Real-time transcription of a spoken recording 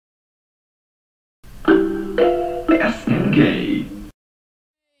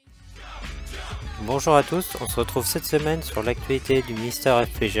Bonjour à tous, on se retrouve cette semaine sur l'actualité du MiSTer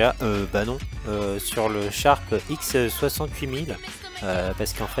FPGA, sur le Sharp X68000,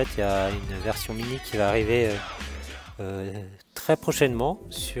 parce qu'en fait il y a une version mini qui va arriver très prochainement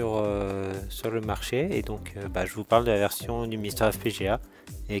sur le marché, et donc je vous parle de la version du MiSTer FPGA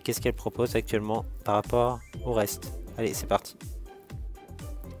et qu'est-ce qu'elle propose actuellement par rapport au reste. Allez, c'est parti.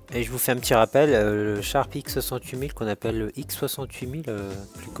 Et je vous fais un petit rappel, le Sharp X68000 qu'on appelle le X68000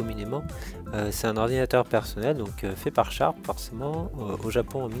 plus communément, c'est un ordinateur personnel donc fait par Sharp forcément au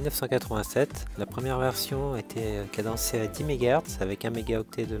Japon en 1987. La première version était cadencée à 10 MHz avec 1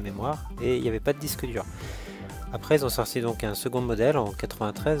 mégaoctet de mémoire et il n'y avait pas de disque dur. Après ils ont sorti donc un second modèle en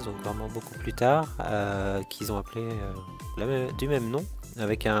 93, donc vraiment beaucoup plus tard, qu'ils ont appelé du même nom,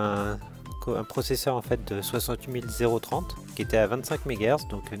 avec un processeur en fait de 68030 qui était à 25 MHz,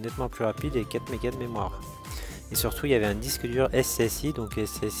 donc nettement plus rapide, et 4 MB de mémoire. Et surtout il y avait un disque dur SSI, donc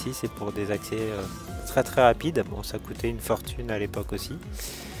SSI c'est pour des accès très rapides. Bon, ça coûtait une fortune à l'époque aussi,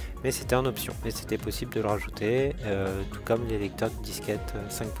 mais c'était en option et c'était possible de le rajouter, tout comme les lecteurs de disquettes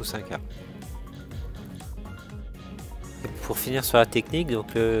 5 pouces 1K. Et pour finir sur la technique,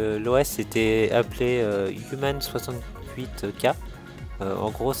 donc l'OS était appelé Human 68K.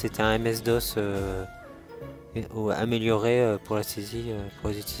 En gros c'était un MS-DOS amélioré pour la saisie pour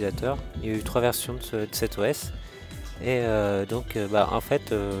les utilisateurs. Il y a eu 3 versions de cet OS, et en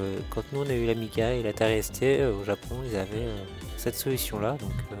fait quand nous on a eu l'Amiga et l'Atari ST au Japon, ils avaient cette solution là,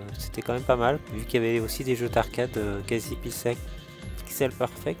 donc c'était quand même pas mal, vu qu'il y avait aussi des jeux d'arcade quasi pixel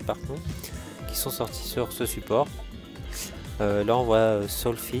perfect par contre, qui sont sortis sur ce support. Là on voit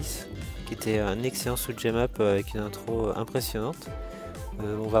Sol-Feace, qui était un excellent shoot'em up avec une intro impressionnante.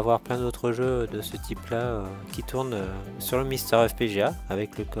 On va voir plein d'autres jeux de ce type là qui tournent sur le MiSTer FPGA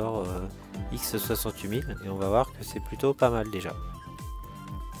avec le corps X68000, et on va voir que c'est plutôt pas mal déjà.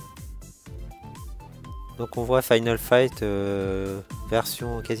 Donc on voit Final Fight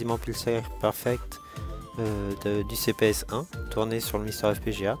version quasiment pixel perfect du CPS1 tourné sur le MiSTer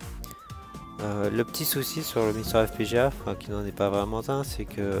FPGA. Le petit souci sur le MiSTer FPGA, qui n'en est pas vraiment un, c'est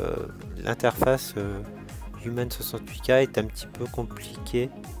que l'interface Human 68K est un petit peu compliqué,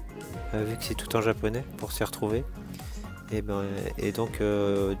 vu que c'est tout en japonais pour s'y retrouver, et donc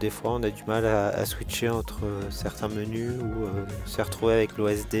des fois on a du mal à switcher entre certains menus, ou se retrouver avec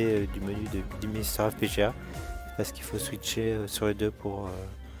l'OSD du menu du MiSTer FPGA, parce qu'il faut switcher sur les deux pour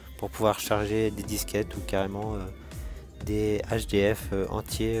pouvoir charger des disquettes ou carrément des HDF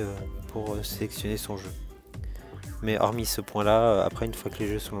entiers pour sélectionner son jeu. Mais hormis ce point là, après une fois que les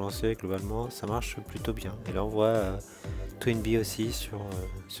jeux sont lancés, globalement ça marche plutôt bien. Et là on voit Twinbee aussi sur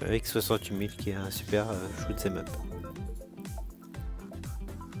X68000, qui est un super shoot'em up.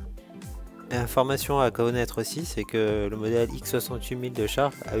 Information à connaître aussi, c'est que le modèle X68000 de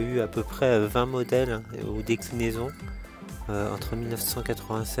Sharp a eu à peu près 20 modèles ou déclinaisons entre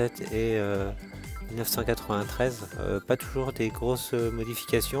 1987 et 1993, pas toujours des grosses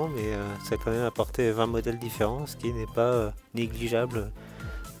modifications, mais ça a quand même apporté 20 modèles différents, ce qui n'est pas négligeable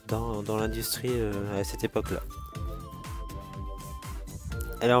dans l'industrie à cette époque là.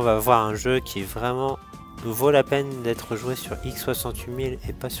 Et là on va voir un jeu qui vraiment vaut la peine d'être joué sur X68000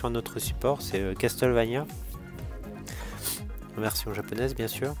 et pas sur notre support, c'est Castlevania, version japonaise bien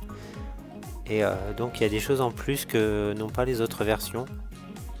sûr, et donc il y a des choses en plus que n'ont pas les autres versions.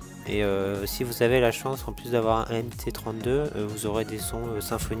 Et si vous avez la chance en plus d'avoir un MT32, vous aurez des sons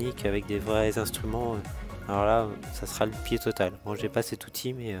symphoniques avec des vrais instruments. Alors là, ça sera le pied total. Bon, j'ai pas cet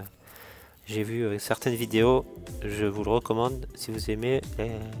outil, mais j'ai vu certaines vidéos. Je vous le recommande si vous aimez la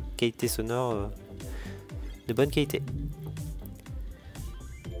qualité sonore de bonne qualité.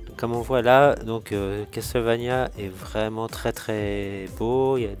 Comme on voit là, donc Castlevania est vraiment très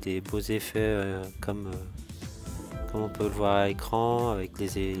beau. Il y a des beaux effets comme on peut le voir à l'écran, avec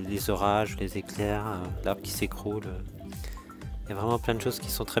les orages, les éclairs, l'arbre qui s'écroule. Il y a vraiment plein de choses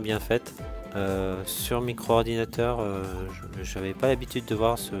qui sont très bien faites. Sur micro-ordinateur, je n'avais pas l'habitude de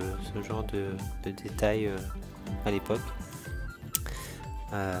voir ce genre de détails à l'époque.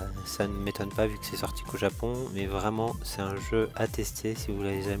 Ça ne m'étonne pas vu que c'est sorti qu'au Japon, mais vraiment c'est un jeu à tester si vous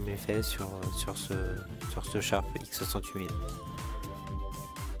l'avez jamais fait sur ce Sharp X68000.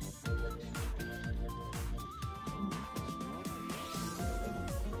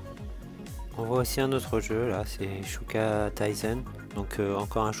 On voit aussi un autre jeu là, c'est Chuka Taisen, donc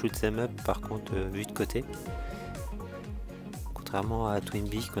encore un shoot'em up, par contre vu de côté, contrairement à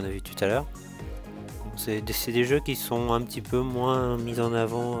Twinbee qu'on a vu tout à l'heure. C'est des jeux qui sont un petit peu moins mis en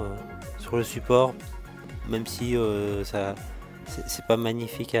avant sur le support, même si ça c'est pas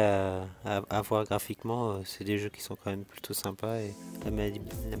magnifique à voir graphiquement, c'est des jeux qui sont quand même plutôt sympas et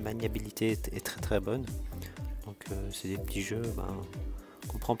la maniabilité est très très bonne. Donc c'est des petits jeux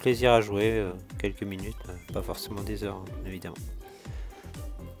qu'on prend plaisir à jouer quelques minutes, pas forcément des heures hein, évidemment.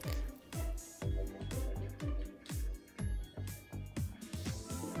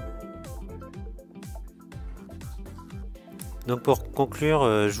 Donc pour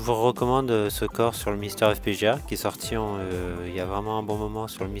conclure, je vous recommande ce corps sur le MiSTer FPGA qui est sorti il y a vraiment un bon moment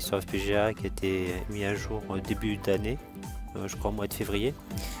sur le MiSTer FPGA, qui a été mis à jour au début d'année, je crois au mois de février.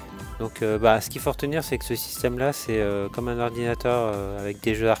 Donc ce qu'il faut retenir, c'est que ce système là c'est comme un ordinateur avec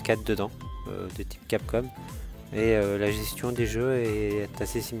des jeux arcade dedans, de type Capcom, et la gestion des jeux est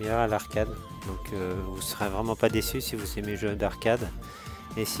assez similaire à l'arcade. Donc vous ne serez vraiment pas déçu si vous aimez les jeux d'arcade.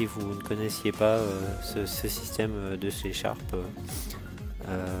 Et si vous ne connaissiez pas ce système de chez Sharp,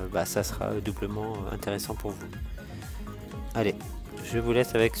 ça sera doublement intéressant pour vous. Allez, je vous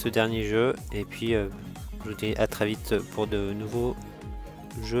laisse avec ce dernier jeu et puis je vous dis à très vite pour de nouveaux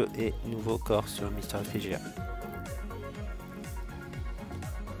jeux et nouveaux corps sur MiSTer FPGA.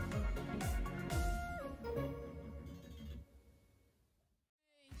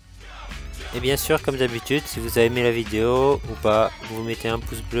 Et bien sûr, comme d'habitude, si vous avez aimé la vidéo ou pas, vous mettez un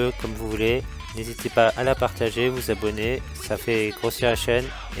pouce bleu comme vous voulez. N'hésitez pas à la partager, vous abonner, ça fait grossir la chaîne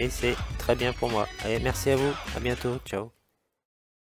et c'est très bien pour moi. Allez, merci à vous, à bientôt, ciao.